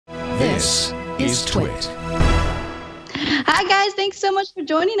This is TWiT. Hi, guys. Thanks so much for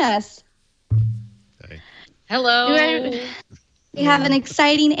joining us. Hey. Hello. We have an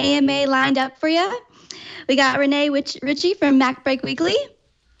exciting AMA lined up for you. We got Rene Ritchie from MacBreak Weekly,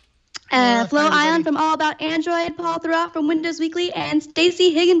 Flo Ion from All About Android, Paul Thurrott from Windows Weekly, and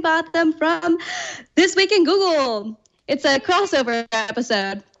Stacey Higginbotham from This Week in Google. It's a crossover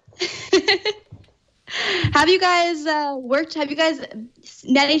episode. Have you guys worked? Have you guys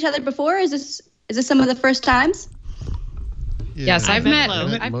met each other before? Is this some of the first times? Yeah, Yes, I've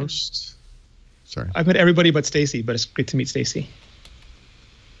met most. Sorry, I've met everybody but Stacey, but it's great to meet Stacey.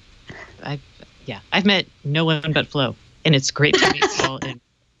 I've met no one but Flo, and it's great to meet Paul.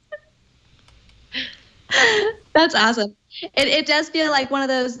 That's awesome. It does feel like one of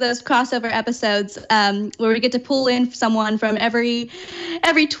those crossover episodes where we get to pull in someone from every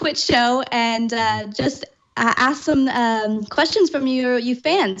TWiT show and just ask some questions from you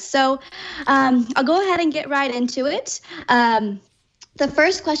fans. So I'll go ahead and get right into it. The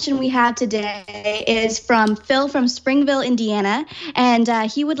first question we have today is from Phil from Springville, Indiana, and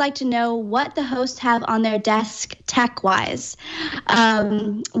he would like to know what the hosts have on their desk tech-wise.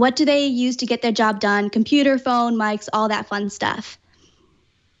 What do they use to get their job done? Computer, phone, mics, all that fun stuff.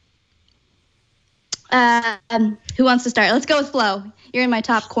 Who wants to start? Let's go with Flo. You're in my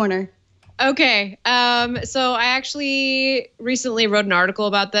top corner. Okay. So I actually recently wrote an article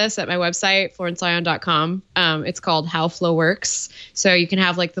about this at my website, florenceion.com. It's called How Flow Works. So you can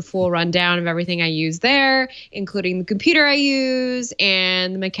have like the full rundown of everything I use there, including the computer I use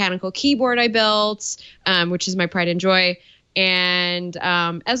and the mechanical keyboard I built, which is my pride and joy, and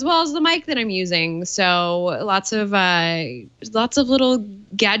as well as the mic that I'm using. So lots of little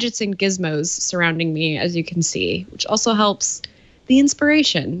gadgets and gizmos surrounding me, as you can see, which also helps the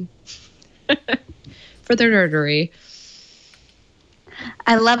inspiration for their nerdery.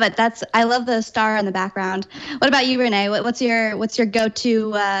 I love it. I love the star in the background. What about you, Rene? What's your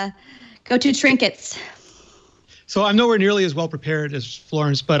go-to trinkets? So I'm nowhere nearly as well prepared as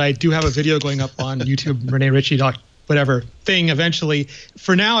Florence, but I do have a video going up on YouTube, Rene Ritchie whatever thing eventually.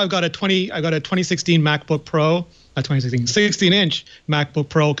 For now, I got a 2016 MacBook Pro. Not 16-inch MacBook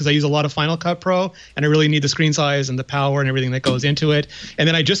Pro, because I use a lot of Final Cut Pro, and I really need the screen size and the power and everything that goes into it. And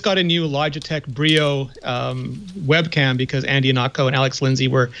then I just got a new Logitech Brio webcam because Andy Anako and Alex Lindsay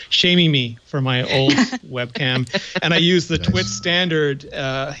were shaming me for my old webcam. And I use the TWiT standard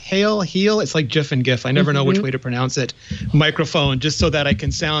Heel. It's like GIF and GIF. I never know which way to pronounce it. Microphone, just so that I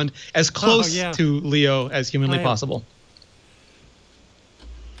can sound as close to Leo as humanly possible.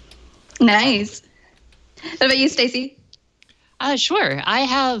 Nice. What about you, Stacey? Sure. I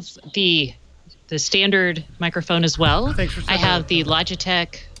have the standard microphone as well. Thanks for I have the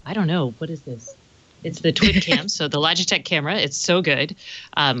Logitech. I don't know. What is this? It's the TWiT cam. So the Logitech camera. It's so good.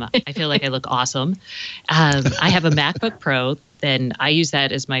 I feel like I look awesome. I have a MacBook Pro. Then I use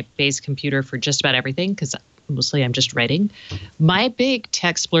that as my base computer for just about everything because mostly I'm just writing. My big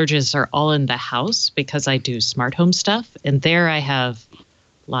tech splurges are all in the house because I do smart home stuff. And there I have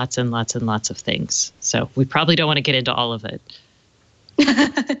lots and lots and lots of things. So we probably don't want to get into all of it.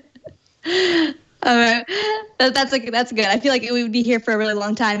 All right. That's good. I feel like we would be here for a really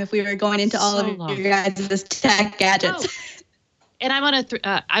long time if we were going into all of your guys' tech gadgets. Oh. And I'm on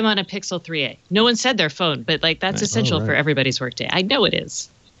a Pixel 3a. No one said their phone, but like that's essential for everybody's workday. I know it is.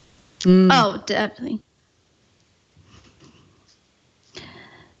 Oh, definitely.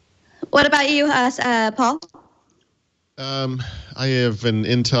 What about you, Paul? I have an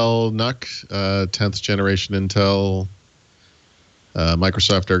Intel NUC, 10th generation Intel,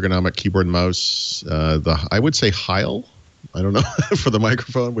 Microsoft ergonomic keyboard and mouse. I would say Heil, I don't know, for the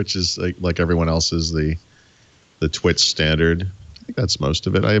microphone, which is like everyone else's, the TWiT standard. I think that's most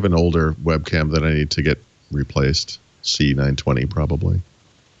of it. I have an older webcam that I need to get replaced, C920 probably.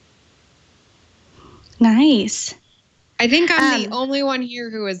 Nice. I think I'm the only one here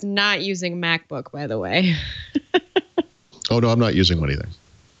who is not using MacBook, by the way. Oh, no, I'm not using one either.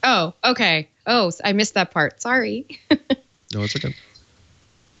 Oh, okay. Oh, I missed that part. Sorry. No, it's okay.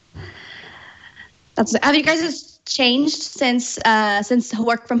 Have you guys changed since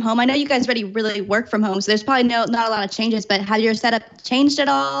work from home? I know you guys already really work from home, so there's probably not a lot of changes, but have your setup changed at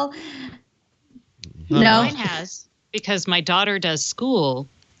all? No. Mine has, because my daughter does school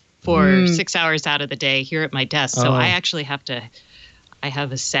for 6 hours out of the day here at my desk. So I actually I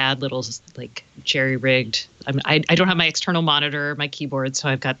have a sad little like jerry-rigged. I don't have my external monitor, my keyboard, so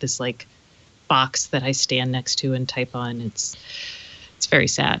I've got this like box that I stand next to and type on. It's very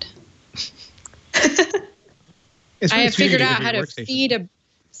sad. I have figured out how to feed a.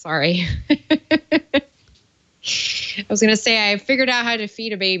 Sorry. was gonna say I figured out how to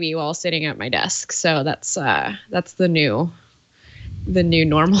feed a baby while sitting at my desk, so that's the new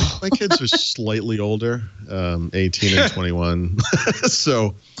normal. My kids are slightly older, 18 and 21,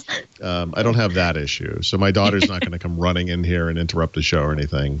 so I don't have that issue. So my daughter's not going to come running in here and interrupt the show or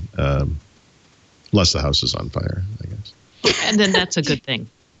anything, unless the house is on fire, I guess. And then that's a good thing.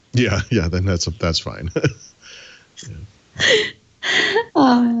 Yeah, then that's fine.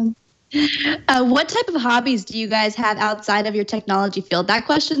 What type of hobbies do you guys have outside of your technology field? That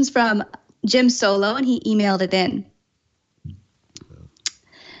question's from Jim Solo, and he emailed it in.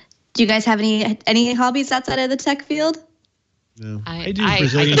 Do you guys have any hobbies outside of the tech field? No. I do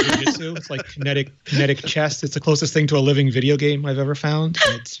Brazilian Jiu-Jitsu. It's like kinetic chess. It's the closest thing to a living video game I've ever found.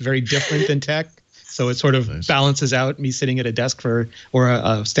 And it's very different than tech. So it sort of balances out me sitting at a desk or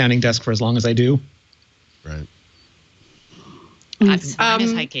a standing desk for as long as I do. Right. Mine is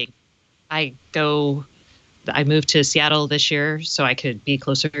hiking. I moved to Seattle this year so I could be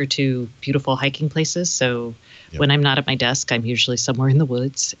closer to beautiful hiking places. So when I'm not at my desk, I'm usually somewhere in the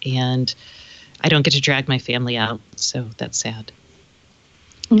woods, and I don't get to drag my family out. So that's sad.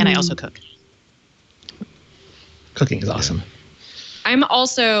 And I also cook. Cooking is awesome. I'm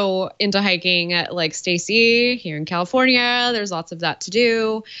also into hiking like Stacey here in California. There's lots of that to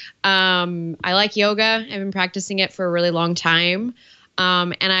do. I like yoga. I've been practicing it for a really long time.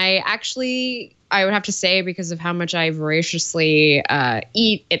 And I would have to say, because of how much I voraciously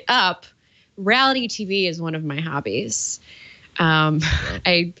eat it up, reality TV is one of my hobbies.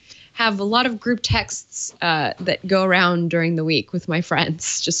 I have a lot of group texts that go around during the week with my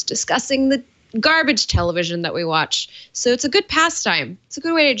friends, just discussing the garbage television that we watch. So it's a good pastime. It's a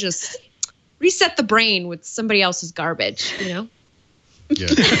good way to just reset the brain with somebody else's garbage, you know? Yeah,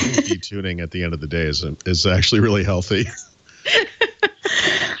 detuning at the end of the day is actually really healthy.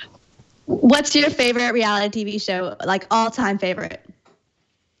 What's your favorite reality TV show, like all-time favorite?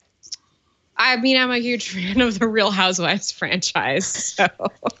 I mean, I'm a huge fan of the Real Housewives franchise. So.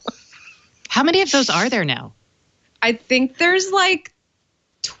 How many of those are there now? I think there's like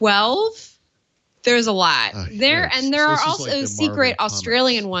 12. There's a lot there, and there are also like secret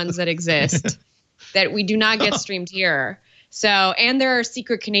Australian ones that exist that we do not get streamed here. So, and there are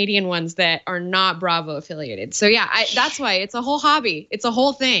secret Canadian ones that are not Bravo affiliated. So yeah, that's why it's a whole hobby. It's a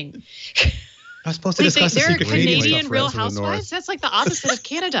whole thing. I'm supposed to discuss the secret Canadian Real Housewives. That's like the opposite of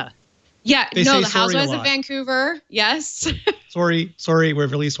Canada. Yeah, the Housewives of Vancouver. Yes. Sorry, we're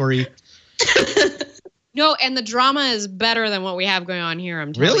really sorry. No, and the drama is better than what we have going on here.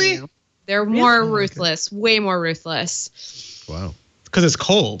 I'm telling you. They're more ruthless, way more ruthless. Wow. Because it's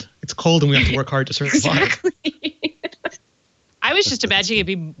cold. It's cold, and we have to work hard to survive. Exactly. I was just imagining it'd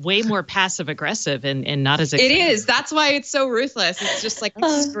be way more passive aggressive and not as exciting. It is. That's why it's so ruthless. It's just like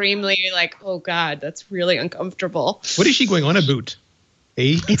extremely like, oh God, that's really uncomfortable. What is she going on about?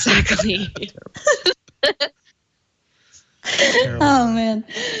 Eh? Exactly. Oh man.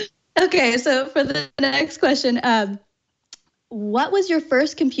 Okay, so for the next question, what was your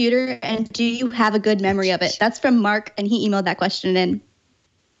first computer, and do you have a good memory of it? That's from Mark, and he emailed that question in.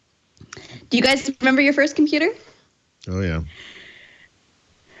 Do you guys remember your first computer? Oh, yeah.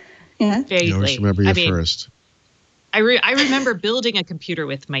 Yeah. You always remember your first. I remember building a computer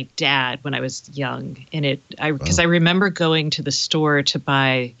with my dad when I was young, and because I remember going to the store to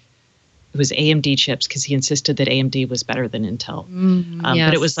buy, it was AMD chips because he insisted that AMD was better than Intel. Yes.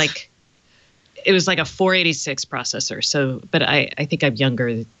 But it was like a 486 processor. So, but I think I'm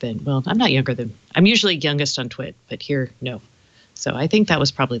younger than, well, I'm not younger than, I'm usually youngest on TWiT, but here, no. So I think that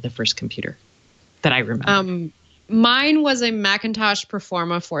was probably the first computer that I remember. Mine was a Macintosh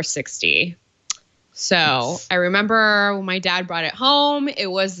Performa 460. So I remember when my dad brought it home, it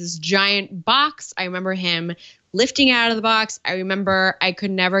was this giant box. I remember him lifting it out of the box. I remember I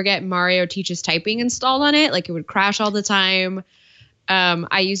could never get Mario Teaches Typing installed on it. Like it would crash all the time.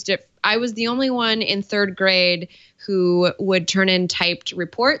 I used it. I was the only one in third grade who would turn in typed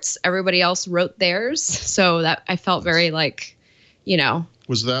reports. Everybody else wrote theirs. So that I felt very like, you know.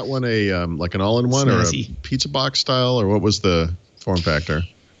 Was that one a like an all-in-one or a pizza box style, or what was the form factor?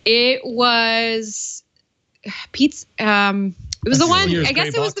 It was pizza. It was the one. I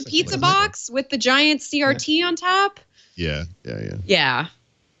guess it was the pizza box with the giant CRT on top. Yeah.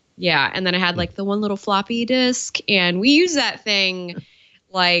 And then I had like the one little floppy disk, and we used that thing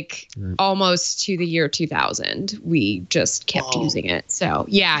like almost to the year 2000. We just kept using it. So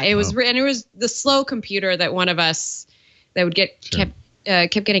yeah, it was, and it was the slow computer that one of us that would get kept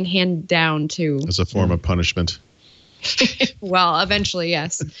getting handed down to as a form of punishment. Well, eventually,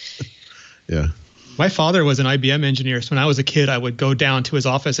 yes. Yeah. My father was an IBM engineer, so when I was a kid, I would go down to his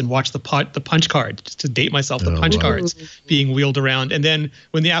office and watch the punch card, just to date myself, the punch cards being wheeled around. And then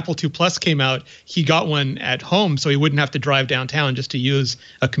when the Apple II Plus came out, he got one at home, so he wouldn't have to drive downtown just to use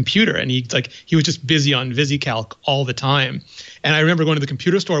a computer. And he was just busy on VisiCalc all the time. And I remember going to the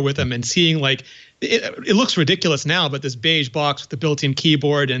computer store with him and seeing like, it looks ridiculous now, but this beige box with the built-in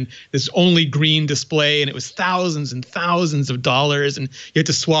keyboard and this only green display, and it was thousands and thousands of dollars, and you had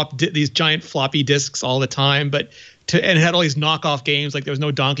to swap these giant floppy disks all the time. And it had all these knockoff games, like there was no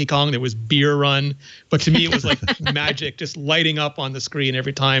Donkey Kong, there was Beer Run, but to me it was like magic, just lighting up on the screen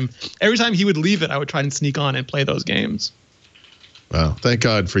every time he would leave it. I would try and sneak on and play those games. Well, thank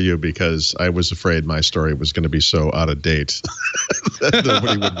God for you, because I was afraid my story was going to be so out of date that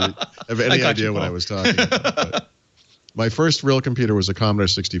nobody would have any idea what I was talking about. But my first real computer was a Commodore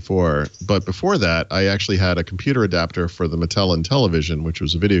 64, but before that, I actually had a computer adapter for the Mattel Intellivision, which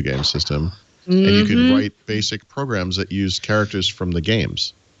was a video game system, and you could write basic programs that used characters from the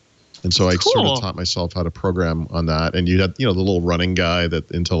games. And so I sort of taught myself how to program on that, and you had the little running guy that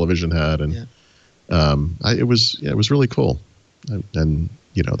Intellivision had, and it was really cool. And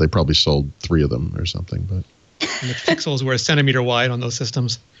they probably sold 3 of them or something, but and the pixels were a centimeter wide on those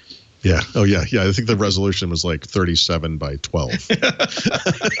systems. Yeah. Oh yeah. I think the resolution was like 37 by 12.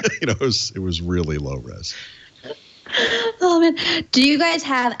 It was really low res. Oh man, do you guys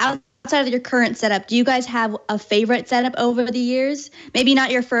have, outside of your current setup, do you guys have a favorite setup over the years? Maybe not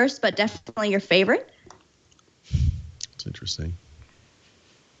your first, but definitely your favorite. It's interesting.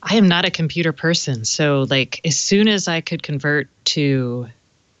 I am not a computer person, so like as soon as I could convert to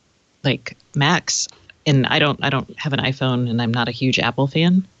like Macs, and I don't have an iPhone, and I'm not a huge Apple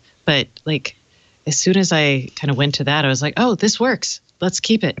fan, but like as soon as I kind of went to that, I was like, oh, this works. Let's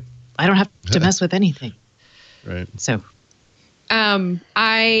keep it. I don't have to mess with anything. Right. So, in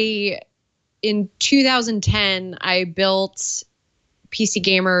 2010, I built PC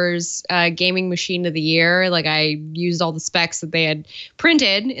Gamer's gaming machine of the year. Like I used all the specs that they had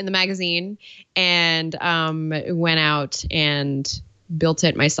printed in the magazine, and went out and built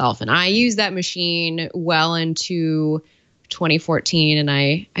it myself. And I used that machine well into 2014, and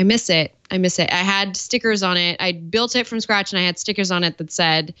I miss it. I had stickers on it. I built it from scratch, and I had stickers on it that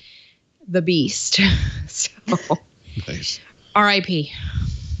said "The Beast." So, nice. R.I.P.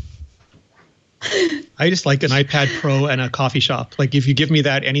 I just like an iPad Pro and a coffee shop. Like if you give me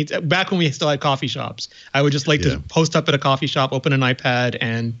that back when we still had coffee shops, I would just like to post up at a coffee shop, open an iPad,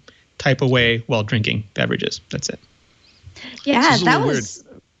 and type away while drinking beverages. That's it. Yeah, that was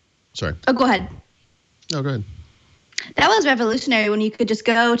weird. Sorry. Oh, go ahead. No, go ahead. That was revolutionary when you could just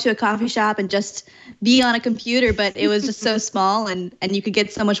go to a coffee shop and just be on a computer, but it was just so small and you could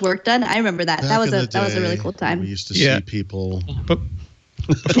get so much work done. I remember that. That was a really cool time. We used to see people. But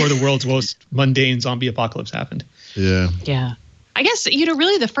before the world's most mundane zombie apocalypse happened. Yeah. Yeah. I guess,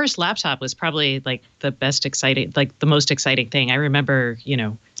 really the first laptop was probably like the most exciting thing. I remember,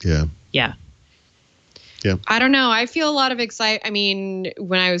 Yeah. Yeah. Yeah. I don't know. I feel a lot of excitement. I mean,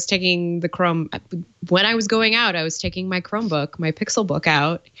 when I was going out, I was taking my Chromebook, my Pixel book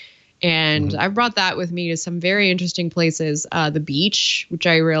out, and I brought that with me to some very interesting places. The beach, which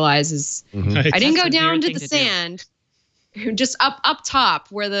I realize is, I didn't go down to the sand. Just up top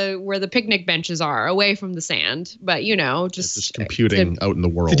where the picnic benches are, away from the sand, but just computing out in the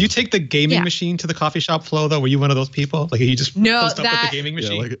world. Did you take the gaming machine to the coffee shop flow though? Were you one of those people? Like you just post up with the gaming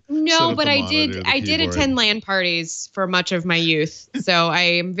machine? But I did attend LAN parties for much of my youth, so I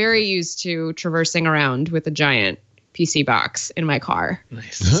am very used to traversing around with a giant PC box in my car.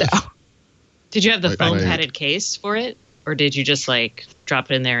 Nice. So, did you have the foam padded case for it, or did you just like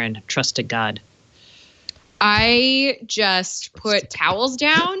drop it in there and trust to God? I just put towels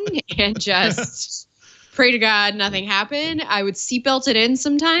down and just pray to God nothing happened. I would seatbelt it in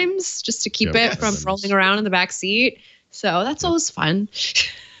sometimes just to keep it from rolling around in the back seat. So that's always fun.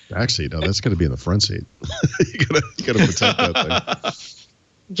 Back seat? No, that's going to be in the front seat. you gotta protect that thing.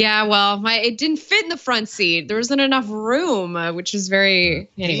 Yeah, well, it didn't fit in the front seat. There wasn't enough room, which is very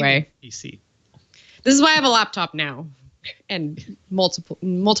anyway. PC. This is why I have a laptop now, and multiple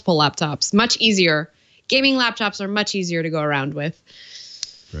laptops. Much easier. Gaming laptops are much easier to go around with.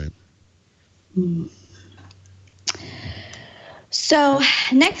 Right. So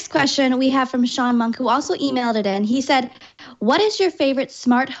next question we have from Sean Monk, who also emailed it in. He said, what is your favorite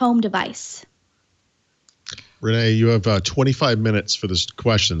smart home device? Rene, you have 25 minutes for this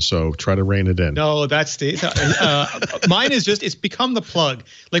question, so try to rein it in. No, that's mine is it's become the plug.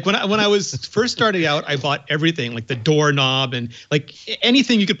 Like when I was first starting out, I bought everything, like the doorknob and like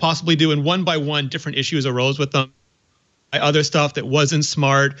anything you could possibly do, and one by one, different issues arose with them. other stuff that wasn't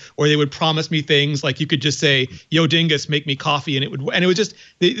smart, or they would promise me things like you could just say, "Yo, dingus, make me coffee," and it would just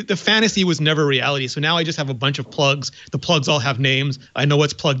the fantasy was never reality. So now I just have a bunch of plugs. The plugs all have names. I know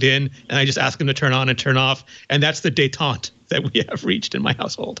what's plugged in, and I just ask them to turn on and turn off, and that's the détente that we have reached in my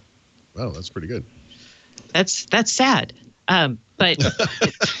household. Wow, that's pretty good. That's sad, but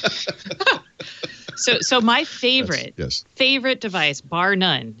so my favorite device, bar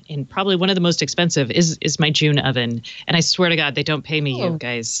none, and probably one of the most expensive, is my June oven. And I swear to God, they don't pay me, you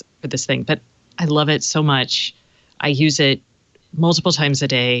guys, for this thing, but I love it so much. I use it multiple times a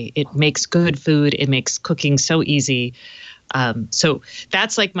day. It makes good food. It makes cooking so easy. So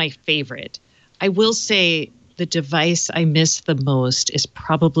that's like my favorite. I will say the device I miss the most is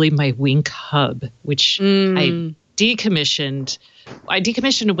probably my Wink Hub, which I decommissioned. I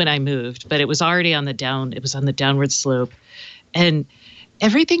decommissioned when I moved, but it was already on the downward slope, and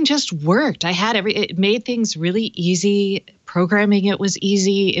everything just worked. It made things really easy. Programming it was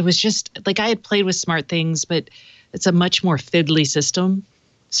easy. It was just like I had played with smart things, but it's a much more fiddly system.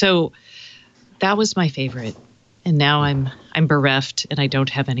 So that was my favorite. And now I'm bereft and I don't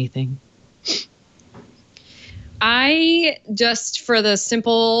have anything. I just, for the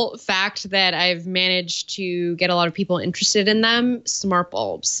simple fact that I've managed to get a lot of people interested in them, smart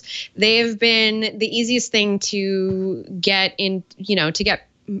bulbs. They've been the easiest thing to get in, to get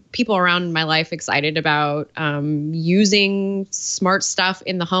people around in my life excited about using smart stuff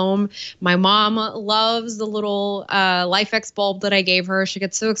in the home. My mom loves the little LifeX bulb that I gave her. She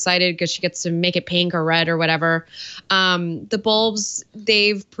gets so excited because she gets to make it pink or red or whatever. The bulbs,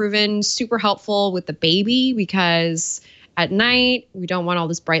 they've proven super helpful with the baby because at night we don't want all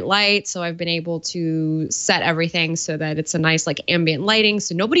this bright light. So I've been able to set everything so that it's a nice like ambient lighting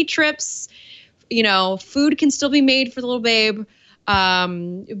so nobody trips. Food can still be made for the little babe.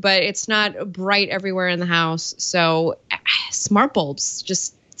 But it's not bright everywhere in the house. So smart bulbs,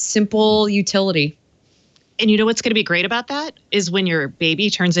 just simple utility. And you know what's going to be great about that is when your baby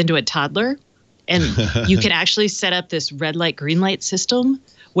turns into a toddler and you can actually set up this red light, green light system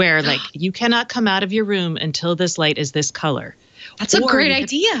where like you cannot come out of your room until this light is this color. That's a great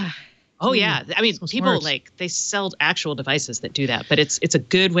idea. Oh yeah. I mean, so people smart. they sell actual devices that do that, but it's a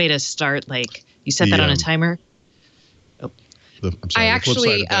good way to start. Like you set that on a timer. I'm sorry. I the flip side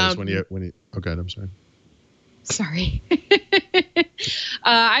actually, of that is when you okay, I'm sorry. Sorry.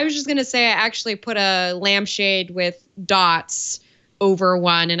 I was just going to say I actually put a lampshade with dots over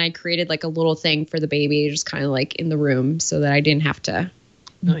one and I created like a little thing for the baby just kind of like in the room so that I didn't have to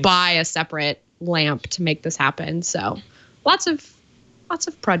buy a separate lamp to make this happen. So lots of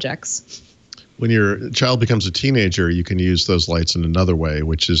projects. When your child becomes a teenager, you can use those lights in another way,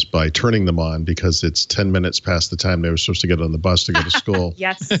 which is by turning them on because it's 10 minutes past the time they were supposed to get on the bus to go to school.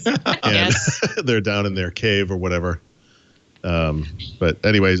 Yes. And they're down in their cave or whatever. But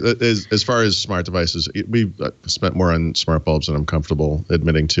anyways, as far as smart devices, we've spent more on smart bulbs than I'm comfortable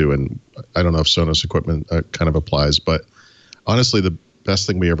admitting to. And I don't know if Sonos equipment kind of applies, but honestly, the best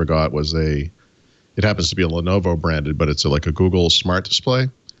thing we ever got was it happens to be a Lenovo branded, but it's like a Google Smart Display.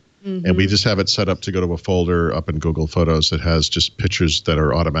 Mm-hmm. And we just have it set up to go to a folder up in Google Photos that has just pictures that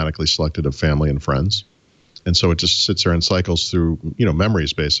are automatically selected of family and friends. And so it just sits there and cycles through,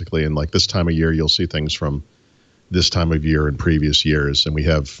 memories basically. And like this time of year, you'll see things from this time of year and previous years. And we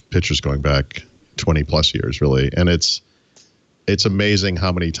have pictures going back 20 plus years really. And it's amazing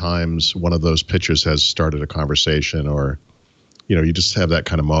how many times one of those pictures has started a conversation or, you just have that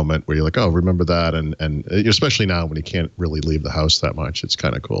kind of moment where you're like, oh, remember that. And especially now when you can't really leave the house that much, it's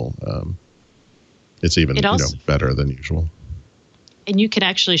kind of cool. It's even, better than usual. And you can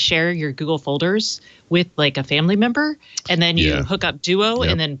actually share your Google folders with like a family member and then you hook up Duo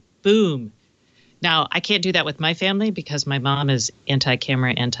and then boom. Now, I can't do that with my family because my mom is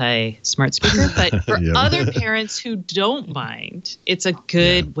anti-camera, anti-smart speaker. But for other parents who don't mind, it's a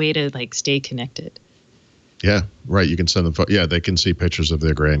good way to like stay connected. Yeah, right. You can send them. They can see pictures of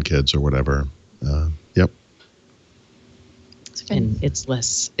their grandkids or whatever. Yep. And it's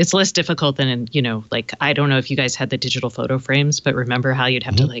less difficult than like I don't know if you guys had the digital photo frames, but remember how you'd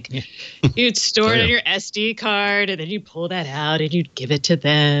have to you'd store it on your SD card and then you pull that out and you'd give it to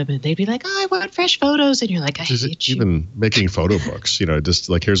them and they'd be like, oh, I want fresh photos, and you're like, I hate you. Even making photo books, just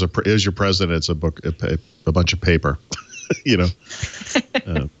like here's your present. It's a book, a bunch of paper,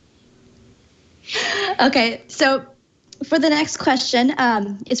 Okay, so for the next question,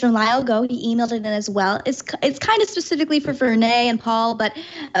 it's from Lyle Go. He emailed it in as well. It's kind of specifically for Rene and Paul, but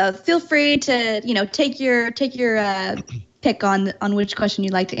feel free to take your pick on which question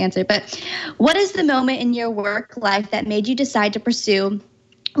you'd like to answer. But what is the moment in your work life that made you decide to pursue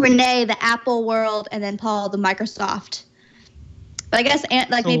Rene, the Apple world, and then Paul, the Microsoft But I guess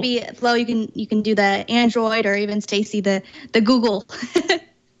maybe Flo, you can do the Android, or even Stacey the Google.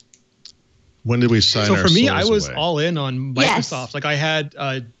 When did we sign So our for me, souls I was away? all in on Microsoft. Yes. Like I had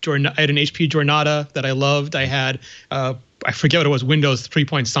I had an HP Jornada that I loved. I had I forget what it was, Windows 3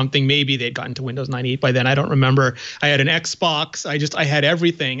 point something, maybe they'd gotten to Windows 98 by then. I don't remember. I had an Xbox. I had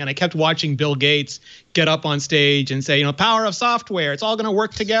everything, and I kept watching Bill Gates get up on stage and say, power of software. It's all going to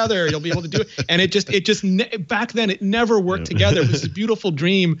work together. You'll be able to do it. And it just back then it never worked together. It was this beautiful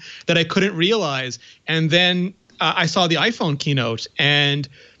dream that I couldn't realize. And then I saw the iPhone keynote, and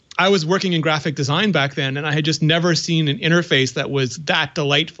I was working in graphic design back then, and I had just never seen an interface that was that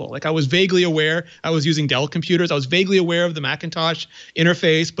delightful. Like, I was vaguely aware. I was using Dell computers. I was vaguely aware of the Macintosh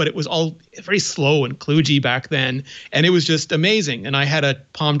interface, but it was all very slow and kludgy back then, and it was just amazing. And I had a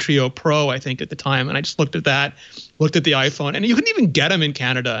Palm Trio Pro, I think, at the time, and I just looked at that, looked at the iPhone, and you couldn't even get them in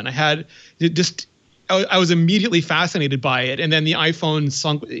Canada. And I was immediately fascinated by it. And then the iPhone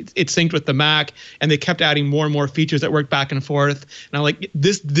it synced with the Mac, and they kept adding more and more features that worked back and forth. And I'm like,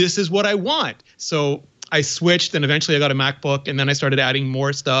 this is what I want. So I switched, and eventually I got a MacBook, and then I started adding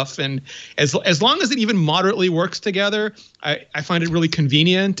more stuff. And as long as it even moderately works together, I find it really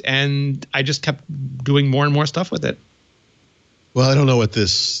convenient, and I just kept doing more and more stuff with it. Well, I don't know what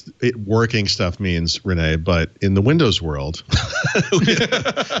working stuff means, Rene, but in the Windows world,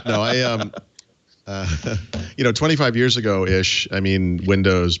 no, 25 years ago-ish, I mean,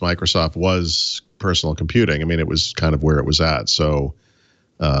 Windows, Microsoft was personal computing. I mean, it was kind of where it was at. So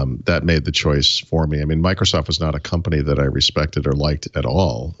that made the choice for me. I mean, Microsoft was not a company that I respected or liked at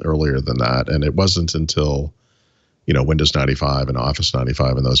all earlier than that. And it wasn't until, Windows 95 and Office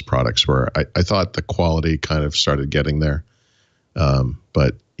 95 and those products where I thought the quality kind of started getting there.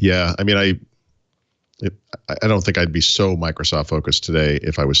 But yeah, I mean, I don't think I'd be so Microsoft focused today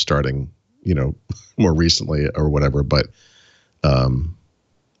if I was starting more recently or whatever, but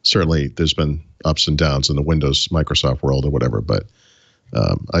certainly there's been ups and downs in the Windows Microsoft world or whatever, but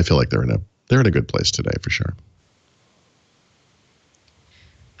I feel like they're in a good place today for sure.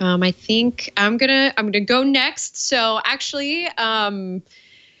 I think I'm gonna go next. So actually,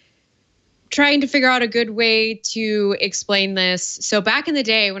 trying to figure out a good way to explain this. So back in the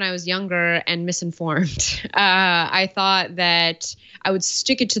day when I was younger and misinformed, I thought that I would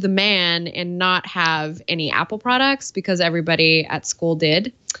stick it to the man and not have any Apple products because everybody at school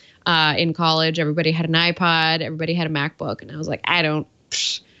did. In college, everybody had an iPod, everybody had a MacBook, and I was like, I don't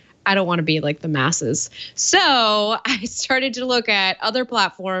want to be like the masses. So I started to look at other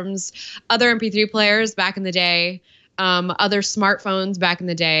platforms, other MP3 players back in the day, other smartphones back in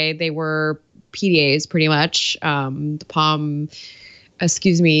the day. They were PDAs pretty much. The Palm,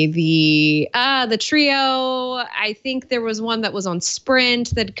 the Trio. I think there was one that was on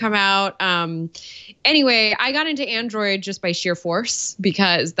Sprint that had come out. Anyway, I got into Android just by sheer force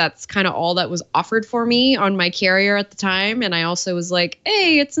because that's kind of all that was offered for me on my carrier at the time. And I also was like,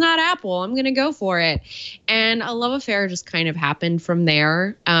 hey, it's not Apple. I'm going to go for it. And a love affair just kind of happened from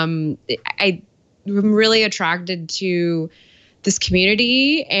there. I'm really attracted to this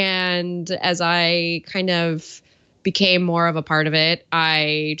community. And as I kind of became more of a part of it,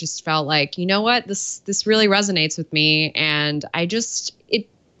 I just felt like, you know what, this really resonates with me. And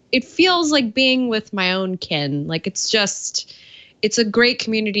it feels like being with my own kin. Like it's a great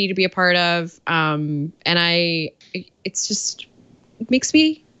community to be a part of. And it makes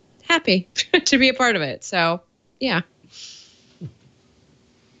me happy to be a part of it. So yeah.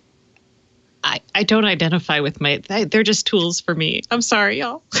 I don't identify with they're just tools for me. I'm sorry,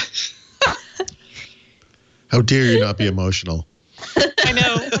 y'all. How dare you not be emotional? I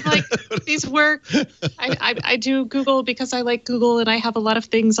know. I'm like, these work. I do Google because I like Google and I have a lot of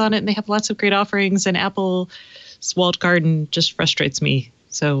things on it and they have lots of great offerings, and Apple's walled garden just frustrates me.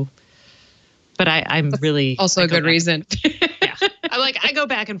 So, but I'm really also a good reason. Yeah. I go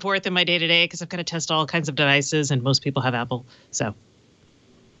back and forth in my day to day because I've got to test all kinds of devices and most people have Apple. So.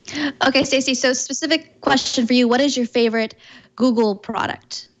 Okay, Stacey, so specific question for you. What is your favorite Google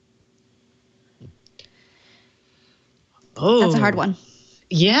product? Oh, that's a hard one.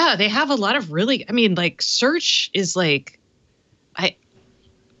 Yeah, they have a lot of search is that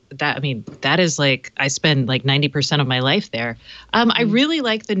is I spend 90% of my life there. I really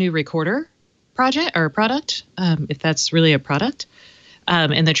like the new Recorder product, if that's really a product,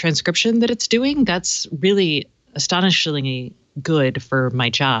 and the transcription that it's doing. That's really astonishingly good for my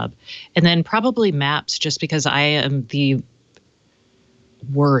job. And then probably Maps, just because I am the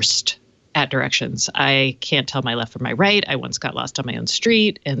worst at directions. I can't tell my left from my right. I once got lost on my own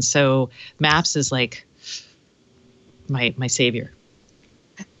street. And so Maps is like my savior.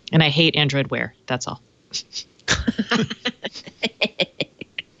 And I hate Android Wear. That's all.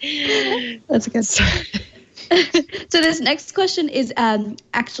 That's good. So this next question is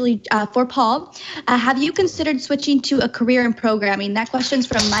actually for Paul. Have you considered switching to a career in programming? That question's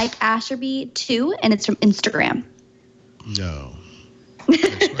from Mike Asherby 2, and it's from Instagram. No.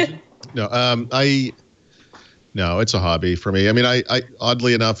 No, it's a hobby for me. I mean, I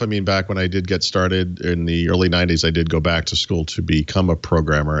oddly enough, I mean, back when I did get started in the early 90s, I did go back to school to become a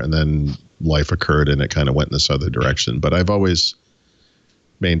programmer, and then life occurred and it kind of went in this other direction. But I've always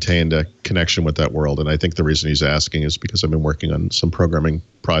maintained a connection with that world, and I think the reason he's asking is because I've been working on some programming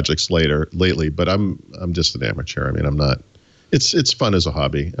projects lately. But I'm just an amateur. I mean, I'm not. It's fun as a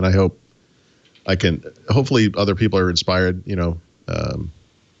hobby, and I hope I can. Hopefully, other people are inspired.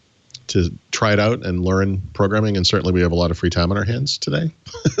 To try it out and learn programming, and certainly we have a lot of free time on our hands today.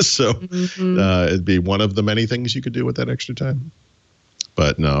 So it'd be one of the many things you could do with that extra time.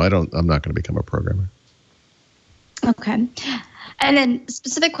 But no, I'm not going to become a programmer. Okay. And then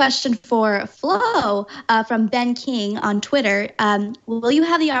specific question for Flo from Ben King on Twitter. Will you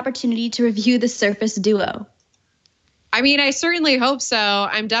have the opportunity to review the Surface Duo? I mean, I certainly hope so.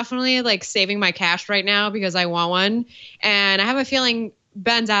 I'm definitely like saving my cash right now because I want one. And I have a feeling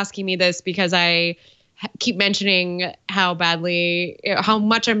Ben's asking me this because I keep mentioning how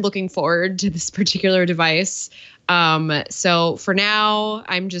much I'm looking forward to this particular device. So for now,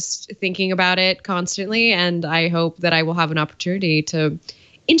 I'm just thinking about it constantly, and I hope that I will have an opportunity to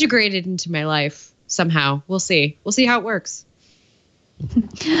integrate it into my life somehow. We'll see. We'll see how it works.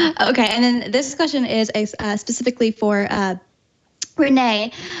 Okay, and then this question is specifically for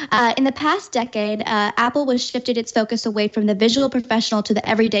Rene. In the past decade, Apple was shifted its focus away from the visual professional to the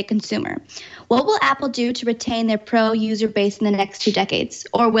everyday consumer. What will Apple do to retain their pro user base in the next 2 decades?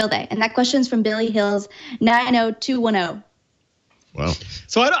 Or will they? And that question is from Billy Hills 90210. Wow.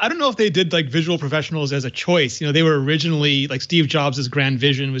 So I don't know if they did like visual professionals as a choice. They were originally like Steve Jobs' grand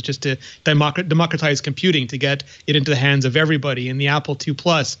vision was just to democratize computing, to get it into the hands of everybody. And the Apple II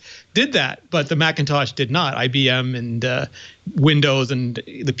Plus did that, but the Macintosh did not. IBM and Windows and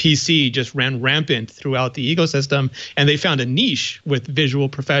the PC just ran rampant throughout the ecosystem, and they found a niche with visual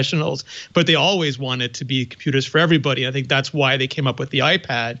professionals, but they always wanted to be computers for everybody. I think that's why they came up with the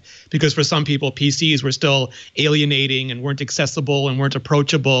iPad, because for some people, PCs were still alienating and weren't accessible and weren't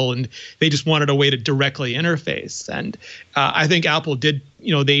approachable, and they just wanted a way to directly interface. And I think Apple did,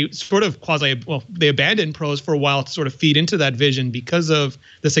 they sort of they abandoned pros for a while to sort of feed into that vision because of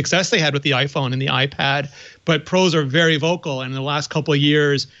the success they had with the iPhone and the iPad. But pros are very vocal, and in the last couple of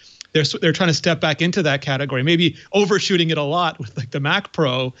years, they're trying to step back into that category, maybe overshooting it a lot with like the Mac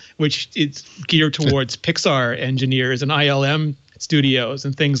Pro, which is geared towards Pixar engineers and ILM studios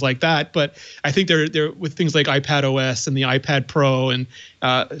and things like that. But I think they're with things like iPad OS and the iPad Pro and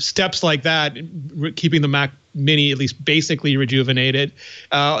steps like that, keeping the Mac Mini at least basically rejuvenated.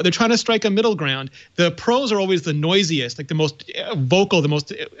 They're trying to strike a middle ground. The pros are always the noisiest, like the most vocal, the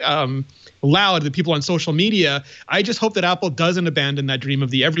most loud, the people on social media. I just hope that Apple doesn't abandon that dream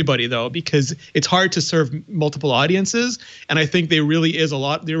of the everybody, though, because it's hard to serve multiple audiences. And I think there really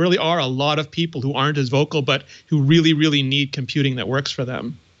are a lot of people who aren't as vocal, but who really, really need computing that works for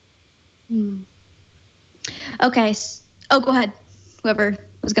them. Okay. Oh, go ahead. Whoever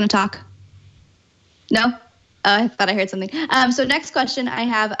was going to talk. No? I thought I heard something. So next question I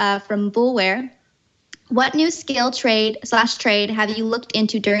have from Bullware. What new skill trade have you looked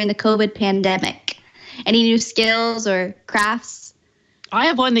into during the COVID pandemic? Any new skills or crafts? I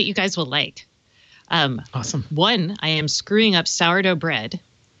have one that you guys will like. Awesome. One, I am screwing up sourdough bread.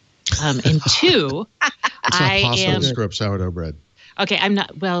 And two, I am screw up sourdough bread. Okay, I'm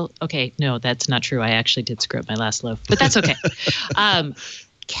not. Well, okay, no, that's not true. I actually did screw up my last loaf, but that's okay.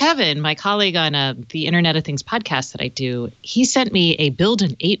 Kevin, my colleague on the Internet of Things podcast that I do, he sent me a build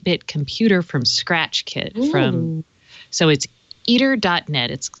an 8-bit computer from scratch kit so it's eater.net.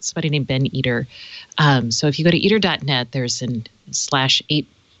 It's somebody named Ben Eater. So if you go to eater.net, there's an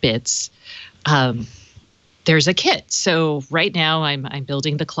 /8bits. There's a kit. So right now I'm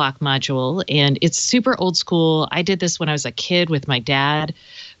building the clock module, and it's super old school. I did this when I was a kid with my dad,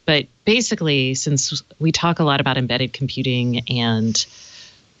 but basically, since we talk a lot about embedded computing and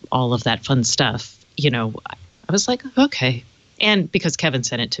all of that fun stuff, I was like, okay. And because Kevin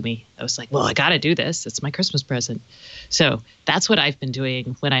sent it to me, I was like, well, I got to do this. It's my Christmas present. So that's what I've been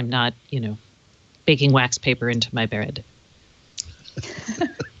doing when I'm not, baking wax paper into my bread.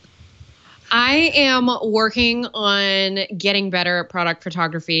 I am working on getting better at product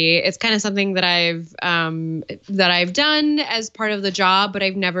photography. It's kind of something that I've done as part of the job, but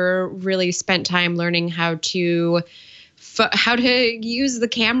I've never really spent time learning how to use the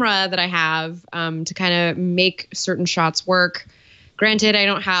camera that I have to kind of make certain shots work Granted, I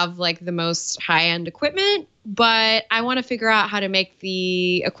don't have like the most high-end equipment, but I want to figure out how to make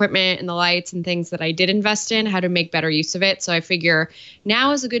the equipment and the lights and things that I did invest in, how to make better use of it. So I figure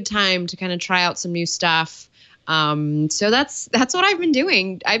now is a good time to kind of try out some new stuff. So that's what I've been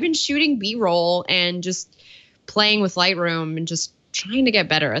doing. I've been shooting B-roll and just playing with Lightroom and just trying to get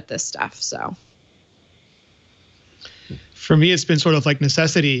better at this stuff. So for me, it's been sort of like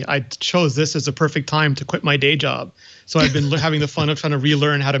necessity. I chose this as a perfect time to quit my day job. So I've been having the fun of trying to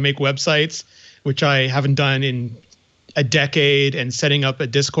relearn how to make websites, which I haven't done in a decade, and setting up a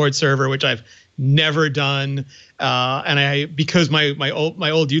Discord server, which I've never done. And because my old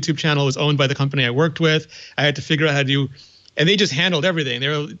YouTube channel was owned by the company I worked with, I had to figure out how to do, and they just handled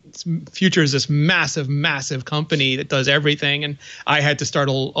everything. Future is this massive, massive company that does everything, and I had to start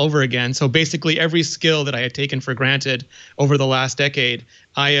all over again. So basically every skill that I had taken for granted over the last decade,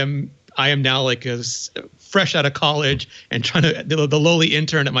 I am now like fresh out of college and trying to the lowly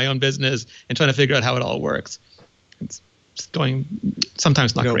intern at my own business and trying to figure out how it all works. It's going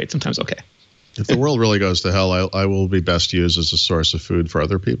sometimes not great, sometimes okay. If the world really goes to hell, I will be best used as a source of food for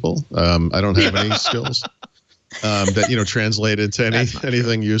other people. I don't have any skills that translate into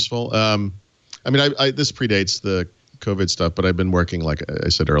anything useful. I mean, this predates the COVID stuff, but I've been working, like I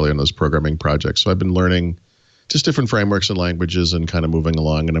said earlier, on those programming projects. So I've been learning just different frameworks and languages and kind of moving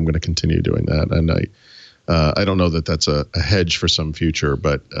along, and I'm going to continue doing that. And I don't know that that's a hedge for some future,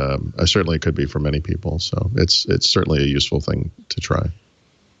 but I certainly could be for many people. So it's certainly a useful thing to try.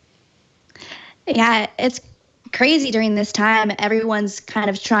 Yeah, it's crazy during this time. Everyone's kind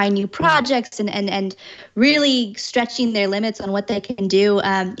of trying new projects and really stretching their limits on what they can do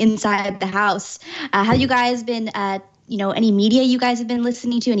inside the house. Have you guys been any media you guys have been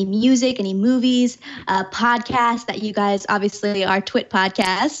listening to, any music, any movies, podcasts that you guys, obviously our TWiT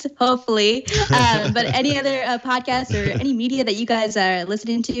podcast, hopefully, but any other podcasts or any media that you guys are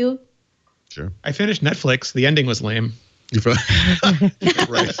listening to? Sure. I finished Netflix. The ending was lame. Right.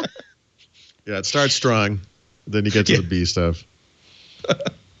 Yeah, it starts strong. Then you get to the B stuff.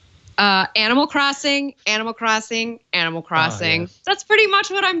 Animal Crossing. Yeah. That's pretty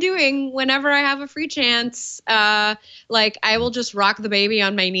much what I'm doing whenever I have a free chance. Like I will just rock the baby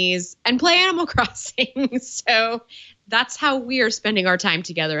on my knees and play Animal Crossing. So that's how we are spending our time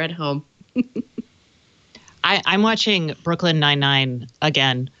together at home. I'm watching Brooklyn Nine-Nine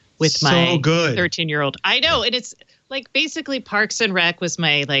again with my 13-year-old. I know, and it's like basically Parks and Rec was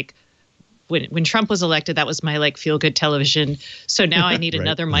my like. When Trump was elected, that was my like feel good television. So now I need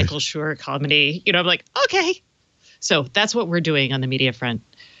another Michael Schur comedy. I'm like, okay. So that's what we're doing on the media front.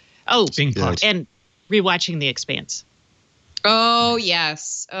 Oh, and rewatching The Expanse. Oh,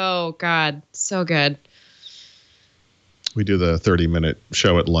 yes. Oh, God. So good. We do the 30-minute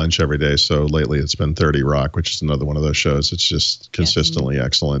show at lunch every day. So lately it's been 30 Rock, which is another one of those shows. It's just consistently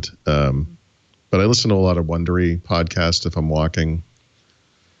excellent. But I listen to a lot of Wondery podcasts if I'm walking.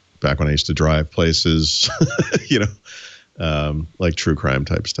 Back when I used to drive places, like true crime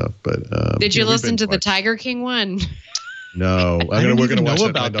type stuff. But did you listen to the Tiger King one? No, we're going to watch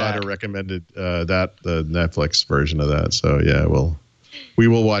that. My daughter recommended the Netflix version of that. So yeah, we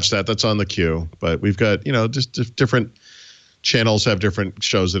will watch that. That's on the queue. But we've got just different channels have different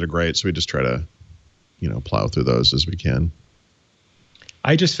shows that are great. So we just try to plow through those as we can.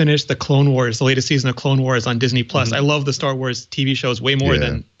 I just finished the Clone Wars, the latest season of Clone Wars on Disney Plus. Mm-hmm. I love the Star Wars TV shows way more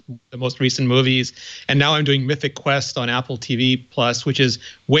than the most recent movies. And now I'm doing Mythic Quest on Apple TV Plus, which is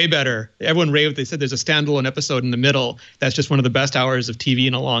way better. Everyone raved. They said there's a standalone episode in the middle. That's just one of the best hours of TV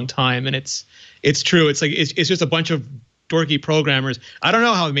in a long time. And it's true. It's like it's just a bunch of dorky programmers. I don't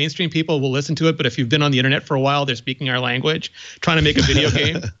know how mainstream people will listen to it, but if you've been on the internet for a while, they're speaking our language, trying to make a video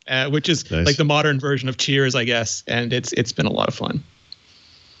game, which is like the modern version of Cheers, I guess. And it's been a lot of fun.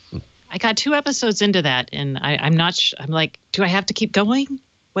 I got 2 episodes into that, and I'm not. I'm like, do I have to keep going?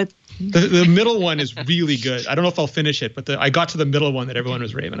 What? The middle one is really good. I don't know if I'll finish it, but I got to the middle one that everyone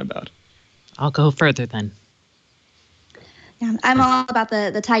was raving about. I'll go further then. Yeah, I'm all about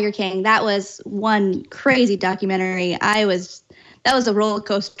the Tiger King. That was one crazy documentary. That was a roller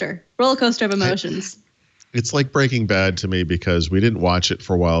coaster of emotions. It's like Breaking Bad to me because we didn't watch it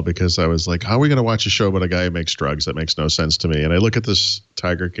for a while because I was like, how are we going to watch a show about a guy who makes drugs? That makes no sense to me. And I look at this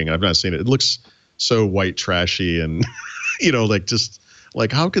Tiger King. I've not seen it. It looks so white trashy and,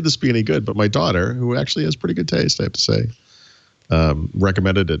 like, how could this be any good? But my daughter, who actually has pretty good taste, I have to say,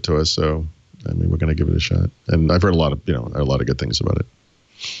 recommended it to us. So, I mean, we're going to give it a shot. And I've heard a lot of good things about it.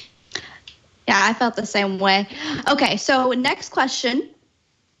 Yeah, I felt the same way. Okay, so next question.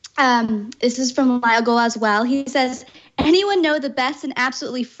 This is from Lyle as well. He says, anyone know the best and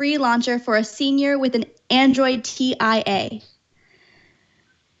absolutely free launcher for a senior with an Android TIA?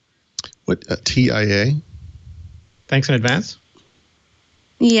 What, TIA? Thanks in advance.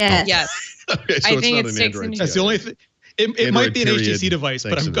 Yes. Yes. Okay, so I it's think not it's an takes Android. into- That's the only thing. It might be an period, HTC device,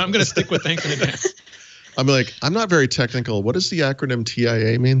 but thanks I'm in going to stick with thanks in advance. I'm like, I'm not very technical. What does the acronym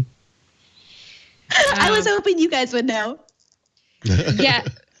TIA mean? I was hoping you guys would know. Yeah.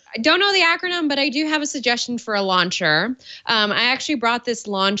 I don't know the acronym, but I do have a suggestion for a launcher. I actually brought this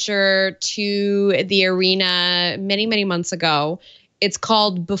launcher to the arena many, many months ago. It's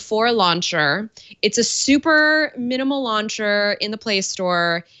called Before Launcher. It's a super minimal launcher in the Play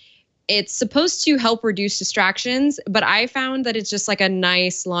Store. It's supposed to help reduce distractions, but I found that it's just like a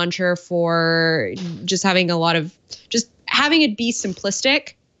nice launcher for just having having it be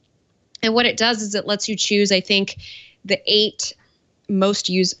simplistic. And what it does is it lets you choose, I think, the 8 most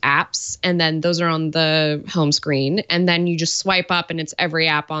used apps, and then those are on the home screen, and then you just swipe up and it's every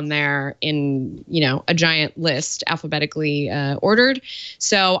app on there in a giant list, alphabetically ordered.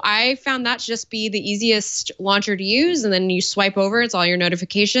 So I found that to just be the easiest launcher to use, and then you swipe over, it's all your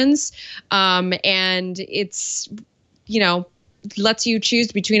notifications, and it's lets you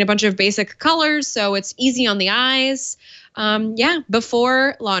choose between a bunch of basic colors, so it's easy on the eyes.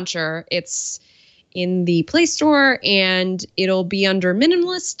 Before Launcher, it's in the Play Store, and it'll be under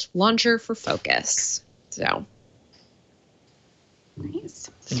Minimalist Launcher for Focus. So Nice.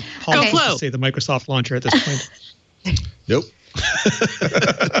 Paul Okay. wants to say the Microsoft launcher at this point. Nope.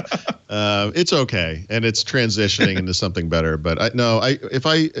 It's okay, and it's transitioning into something better. But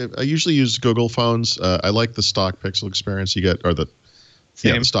I usually use Google phones. I like the stock Pixel experience you get, or the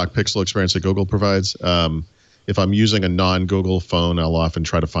stock Pixel experience that Google provides. If I'm using a non-Google phone, I'll often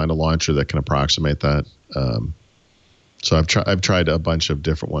try to find a launcher that can approximate that. So I've tried a bunch of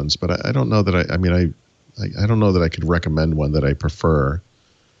different ones, but I don't know that I don't know that I could recommend one that I prefer.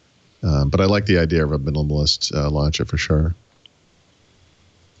 But I like the idea of a minimalist launcher for sure.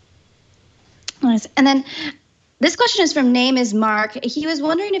 Nice. And then this question is from Name is Mark. He was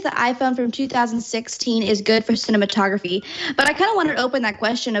wondering if the iPhone from 2016 is good for cinematography. But I kind of wanted to open that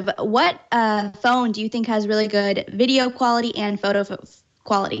question of what phone do you think has really good video quality and photo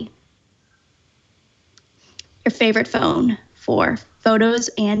quality? Your favorite phone for photos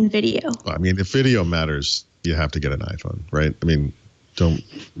and video? I mean, if video matters, you have to get an iPhone, right? I mean, don't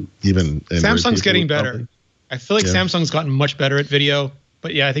even... Samsung's getting better. Probably. I feel like Samsung's gotten much better at video.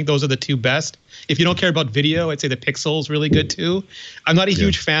 But yeah, I think those are the two best. If you don't care about video, I'd say the Pixel's really good too. I'm not a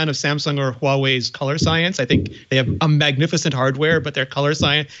huge fan of Samsung or Huawei's color science. I think they have a magnificent hardware, but their color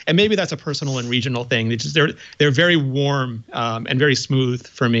science, and maybe that's a personal and regional thing. They're very warm and very smooth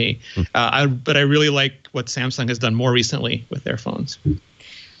for me. But I really like what Samsung has done more recently with their phones.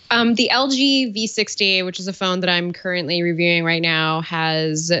 The LG V60, which is a phone that I'm currently reviewing right now,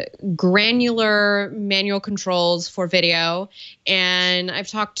 has granular manual controls for video. And I've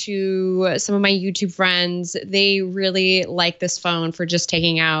talked to some of my YouTube friends. They really like this phone for just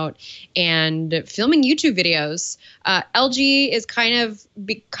taking out and filming YouTube videos. LG is kind of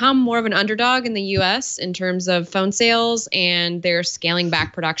become more of an underdog in the US in terms of phone sales, and they're scaling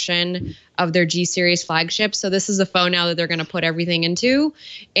back production of their G series flagship. So this is a phone now that they're going to put everything into.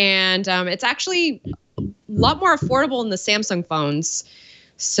 And it's actually a lot more affordable than the Samsung phones.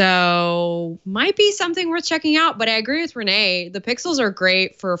 So might be something worth checking out. But I agree with Rene. The Pixels are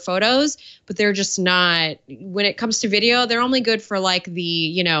great for photos, but they're just not, when it comes to video, they're only good for like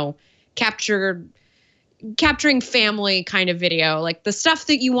the, capturing family kind of video, like the stuff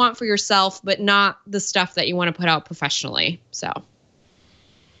that you want for yourself, but not the stuff that you want to put out professionally. So.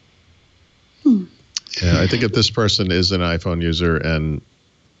 Yeah, I think if this person is an iPhone user and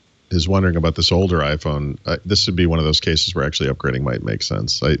is wondering about this older iPhone, this would be one of those cases where actually upgrading might make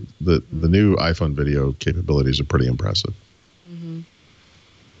sense. The new iPhone video capabilities are pretty impressive.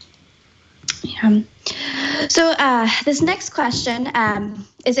 Yeah. So this next question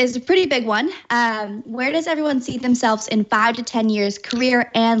is a pretty big one. Where does everyone see themselves in 5 to 10 years, career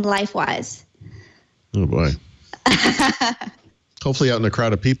and life-wise? Oh, boy. Hopefully out in a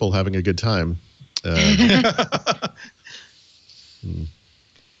crowd of people having a good time. At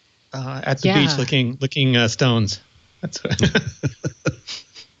the beach licking stones. That's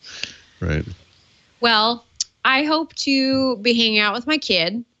right. Well, I hope to be hanging out with my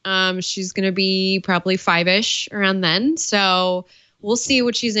kid. She's going to be probably 5-ish around then. So we'll see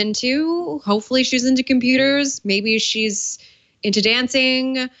what she's into. Hopefully she's into computers. Maybe she's into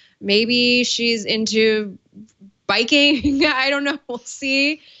dancing. Maybe she's into biking. I don't know. We'll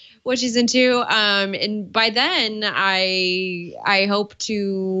see what she's into. And by then I hope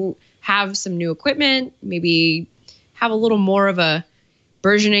to have some new equipment, maybe have a little more of a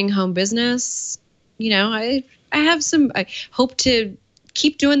burgeoning home business. I hope to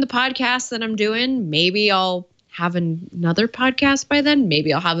keep doing the podcast that I'm doing. Maybe I'll have another podcast by then.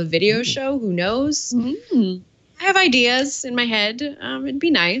 Maybe I'll have a video show. Who knows? I have ideas in my head. It'd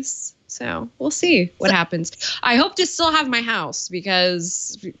be nice. So we'll see what happens. I hope to still have my house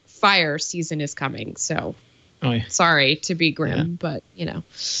because fire season is coming. So sorry to be grim, but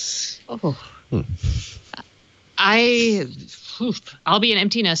I'll be an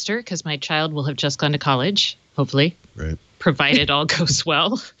empty nester because my child will have just gone to college, hopefully. Right. Provided all goes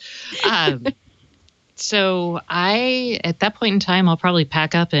well. So at that point in time, I'll probably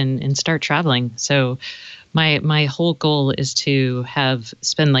pack up and start traveling. So my whole goal is to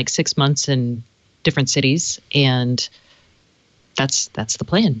spend like 6 months in different cities, and that's the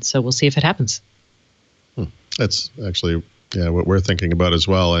plan. So we'll see if it happens. That's actually what we're thinking about as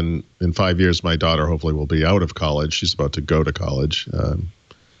well. And in 5 years, my daughter hopefully will be out of college. She's about to go to college.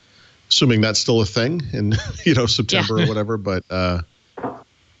 Assuming that's still a thing in September or whatever, but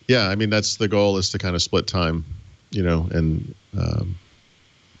I mean that's the goal, is to kind of split time, and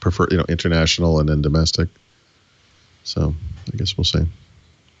prefer international and then domestic. So I guess we'll see.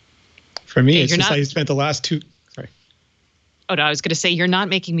 For me, it's just I spent the last two. Sorry. Oh no, I was going to say you're not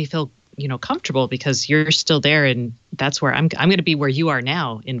making me feel comfortable because you're still there, and that's where I'm going to be where you are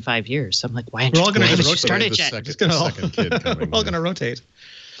now in 5 years. So I'm like, why haven't you started yet? We're all going to rotate.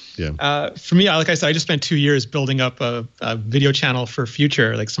 Yeah. For me, like I said, I just spent 2 years building up a video channel for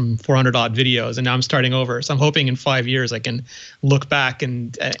future, like some 400 odd videos, and now I'm starting over. So I'm hoping in 5 years I can look back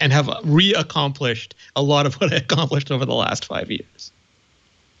and have re-accomplished a lot of what I accomplished over the last 5 years.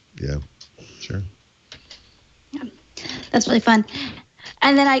 Yeah, sure. Yeah, that's really fun.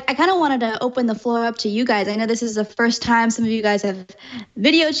 And then I kind of wanted to open the floor up to you guys. I know this is the first time some of you guys have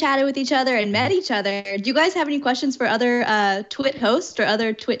video chatted with each other and met each other. Do you guys have any questions for other TWiT hosts or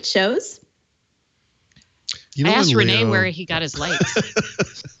other TWiT shows? I asked Rene where he got his likes.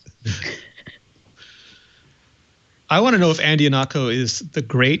 I want to know if Andy Anako is the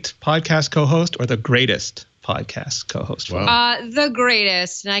great podcast co-host or the greatest podcast co-host. Wow. The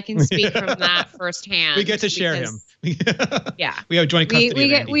greatest, and I can speak from that firsthand. We get to share him. Yeah, we have joint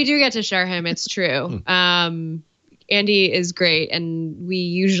custody. We do get to share him. It's true. Andy is great, and we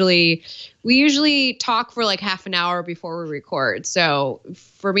usually talk for like half an hour before we record. So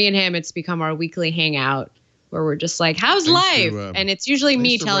for me and him, it's become our weekly hangout where we're just like, "How's life?" And it's usually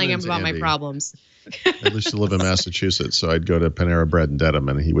me telling him about my problems. I used to live in Massachusetts, so I'd go to Panera Bread in Dedham,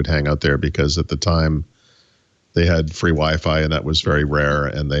 and he would hang out there because at the time they had free Wi-Fi, and that was very rare,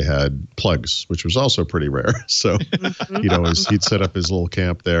 and they had plugs, which was also pretty rare. So, he'd set up his little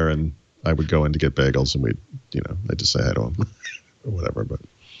camp there, and I would go in to get bagels, and I'd just say hi to him or whatever. But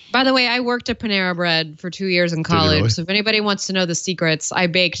by the way, I worked at Panera Bread for 2 years in college. Really? So if anybody wants to know the secrets, I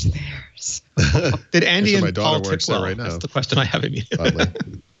baked theirs. Did Andy and Paul works there right now. That's the question I have immediately.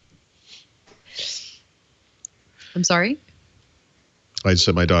 I'm sorry? I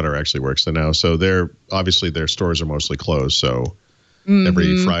said my daughter actually works there now. So their stores are mostly closed. So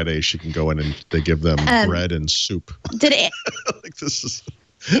every Friday she can go in and they give them bread and soup. Did it? Like this is,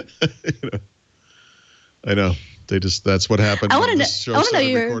 I know. That's what happened. I want to know. I want to know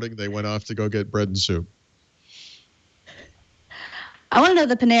your recording. They went off to go get bread and soup. I want to know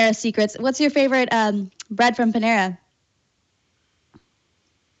the Panera secrets. What's your favorite bread from Panera?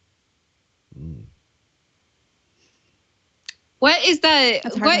 What is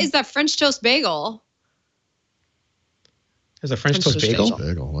that French toast bagel? There's a French toast bagel?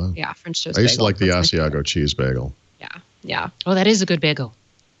 Bagel, wow. Yeah, French toast bagel. I used to like the That's Asiago cheese bagel. Yeah. Oh, that is a good bagel.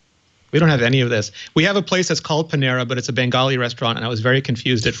 We don't have any of this. We have a place that's called Panera, but it's a Bengali restaurant, and I was very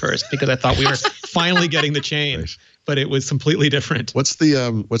confused at first because I thought we were finally getting the chain, Right. But it was completely different. What's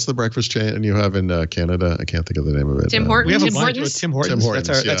the breakfast chain you have in Canada? I can't think of the name of it. Tim Hortons. We have a Tim bunch Hortons? with Tim Hortons. Tim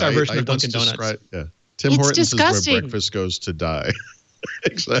Hortons. That's our version of Dunkin' Donuts. Tim It's Hortons disgusting. is where breakfast goes to die.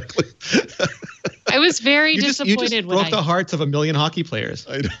 Exactly. I was very You disappointed just when broke the hearts of a million hockey players.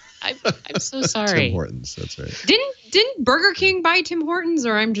 I'm so sorry. Tim Hortons, that's right. Didn't Burger King buy Tim Hortons,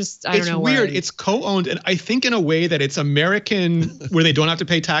 or I don't know. It's weird. It's co-owned, and I think in a way that it's American where they don't have to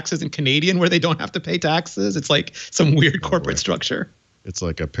pay taxes, and Canadian where they don't have to pay taxes. It's like some weird corporate structure. It's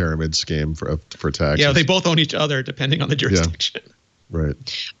like a pyramid scheme for taxes. Yeah, they both own each other depending on the jurisdiction. Yeah.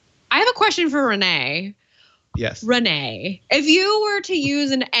 Right. I have a question for Rene. Yes. Rene, if you were to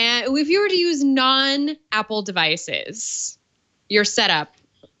use non-Apple devices, your setup,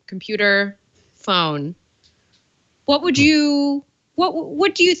 computer, phone, what do you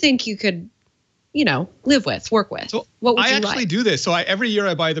think you could live with, work with? So what would I you actually like? do this. So every year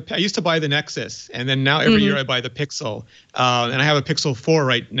I used to buy the Nexus, and then now every year I buy the Pixel. And I have a Pixel 4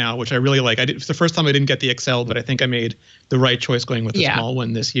 right now, which I really like. It's the first time I didn't get the XL, but I think I made the right choice going with the small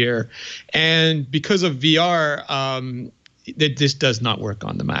one this year. And because of VR, this does not work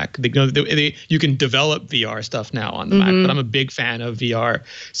on the Mac. You can develop VR stuff now on the Mac, but I'm a big fan of VR.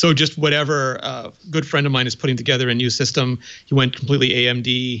 So just whatever a good friend of mine is putting together a new system, he went completely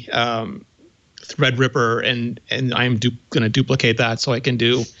AMD Threadripper, and I'm going to duplicate that so I can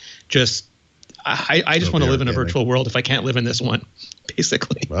do just. I just want to live in a virtual world if I can't live in this one,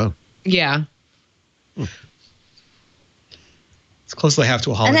 basically. Wow. Yeah. It's close as I have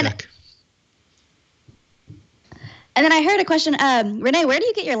to a holodeck. And then I heard a question, Rene, where do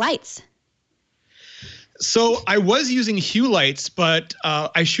you get your lights? So I was using Hue lights, but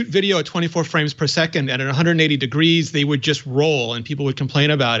I shoot video at 24 frames per second, and at 180 degrees, they would just roll, and people would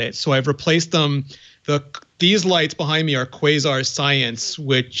complain about it. So I've replaced them. These lights behind me are Quasar Science,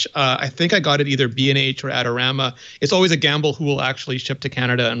 which I think I got at either B&H or Adorama. It's always a gamble who will actually ship to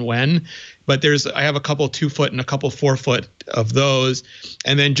Canada and when. But I have a couple 2-foot and a couple 4-foot of those.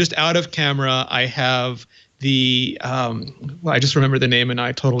 And then just out of camera, I have the I just remember the name and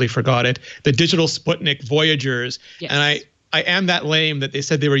I totally forgot it. The digital Sputnik Voyagers. Yes. And I am that lame that they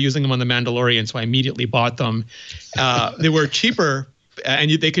said they were using them on The Mandalorian, so I immediately bought them. They were cheaper, and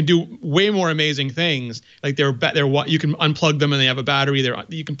they can do way more amazing things. Like you can unplug them and they have a battery.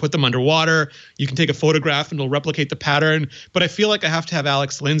 You can put them underwater. You can take a photograph and it'll replicate the pattern. But I feel like I have to have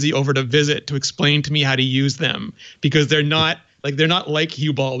Alex Lindsay over to visit to explain to me how to use them, because they're not like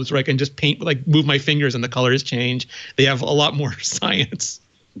Hue bulbs where I can just move my fingers and the colors change. They have a lot more science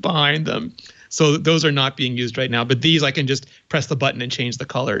behind them. So those are not being used right now. But these, I can just press the button and change the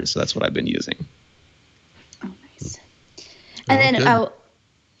colors. So that's what I've been using. Oh, nice. And then,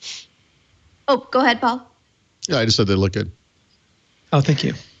 go ahead, Paul. Yeah, I just said they look good. Oh, thank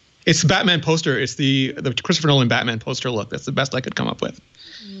you. It's the Batman poster. It's the Christopher Nolan Batman poster look. That's the best I could come up with.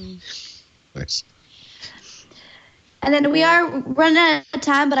 Nice. And then we are running out of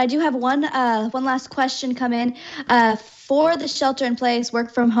time, but I do have one last question come in. For the shelter-in-place,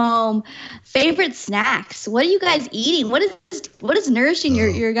 work from home, favorite snacks. What are you guys eating? What is nourishing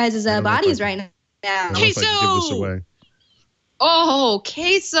your guys' bodies right now? Queso. Oh,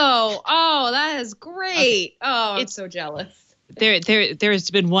 queso. Oh, that is great. Oh, I'm so jealous.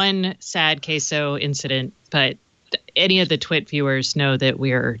 There's been one sad queso incident, but any of the TWiT viewers know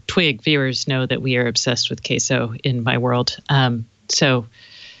that Twig viewers know that we are obsessed with queso in my world. So,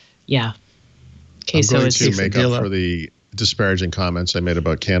 yeah, queso I'm going is to make up for the disparaging comments I made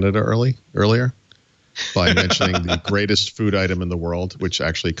about Canada earlier by mentioning the greatest food item in the world, which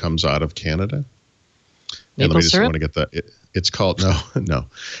actually comes out of Canada. Maple and syrup? Want to get that. It's called no.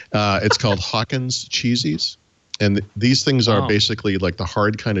 It's called Hawkins Cheesies, and these things are basically like the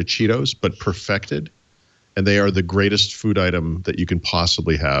hard kind of Cheetos, but perfected. And they are the greatest food item that you can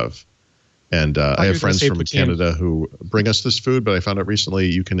possibly have. And I have friends from Canada who bring us this food, but I found out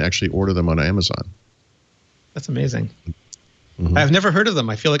recently you can actually order them on Amazon. That's amazing. Mm-hmm. I've never heard of them.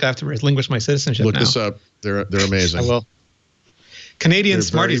 I feel like I have to relinquish my citizenship Look now. this up. They're amazing. I will. Canadian They're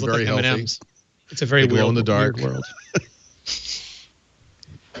Smarties very, look like very M&Ms. It's a very glow in the dark world.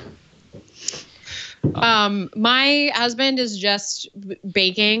 My husband is just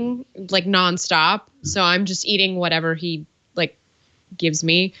baking like nonstop. So I'm just eating whatever he gives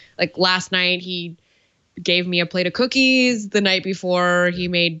me. Like last night, he gave me a plate of cookies. The night before, he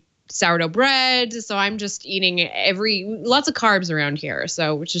made sourdough bread. So I'm just eating lots of carbs around here.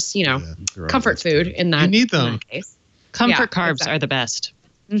 So it's just, comfort food in that. You need them. In that case. Comfort carbs are the best.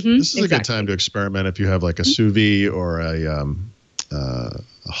 Mm-hmm, this is a good time to experiment if you have like a sous vide or a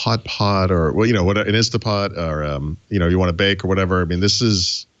hot pot or an Instapot or you want to bake or whatever. I mean, this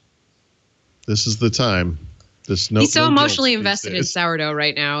is the time. He's so emotionally invested in sourdough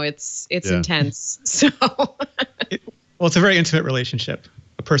right now. It's intense. So it's a very intimate relationship.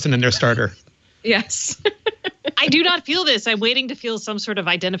 A person and their starter. Yes. I do not feel this. I'm waiting to feel some sort of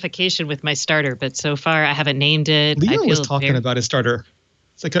identification with my starter, but so far I haven't named it. Leo was talking about his starter.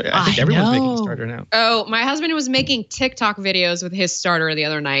 It's like I think everyone's making a starter now. Oh, my husband was making TikTok videos with his starter the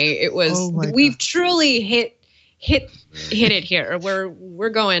other night. It was we've truly hit it here. We're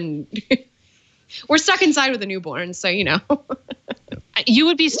going. We're stuck inside with a newborn, so You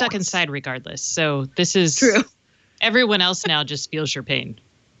would be stuck inside regardless. So this is true. Everyone else now just feels your pain.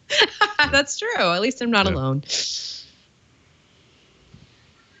 That's true. At least I'm not alone.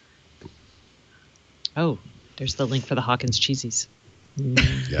 Oh, there's the link for the Hawkins Cheesies.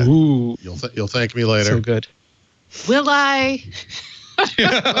 Yeah. Ooh. You'll thank me later. So good. Will I?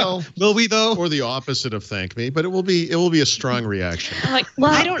 Well, will we though? or the opposite of thank me, but it will be a strong reaction. Like,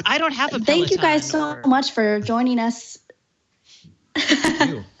 Well, I don't have a Thank you guys so Peloton much for joining us.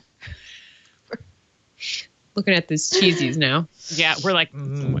 Looking at these cheesies now. Yeah, we're like, So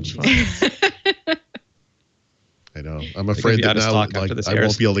much fun. I know. I'm afraid that now I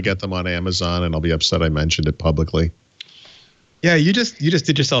won't be able to get them on Amazon, and I'll be upset I mentioned it publicly. Yeah, you just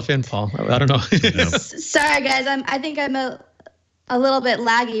did yourself in, Paul. I don't know. Yeah. Sorry, guys. I think I'm a little bit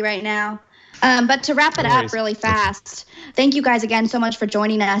laggy right now. But to wrap it up really fast, thank you guys again so much for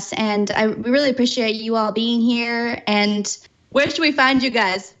joining us. And we really appreciate you all being here. And where should we find you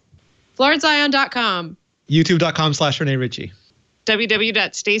guys? FlorenceIon.com. YouTube.com/Rene Ritchie.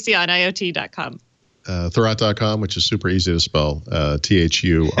 www.stacyoniot.com. Thurrott.com, which is super easy to spell.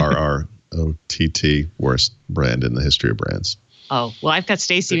 THURROTT, worst brand in the history of brands. Oh, well, I've got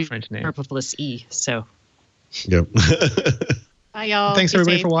Stacey Good French name. Purposeless E, so. Yep. Bye, y'all. Thanks Be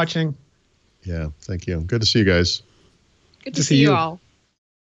everybody safe. for watching. Yeah, thank you. Good to see you guys. Good to see you all.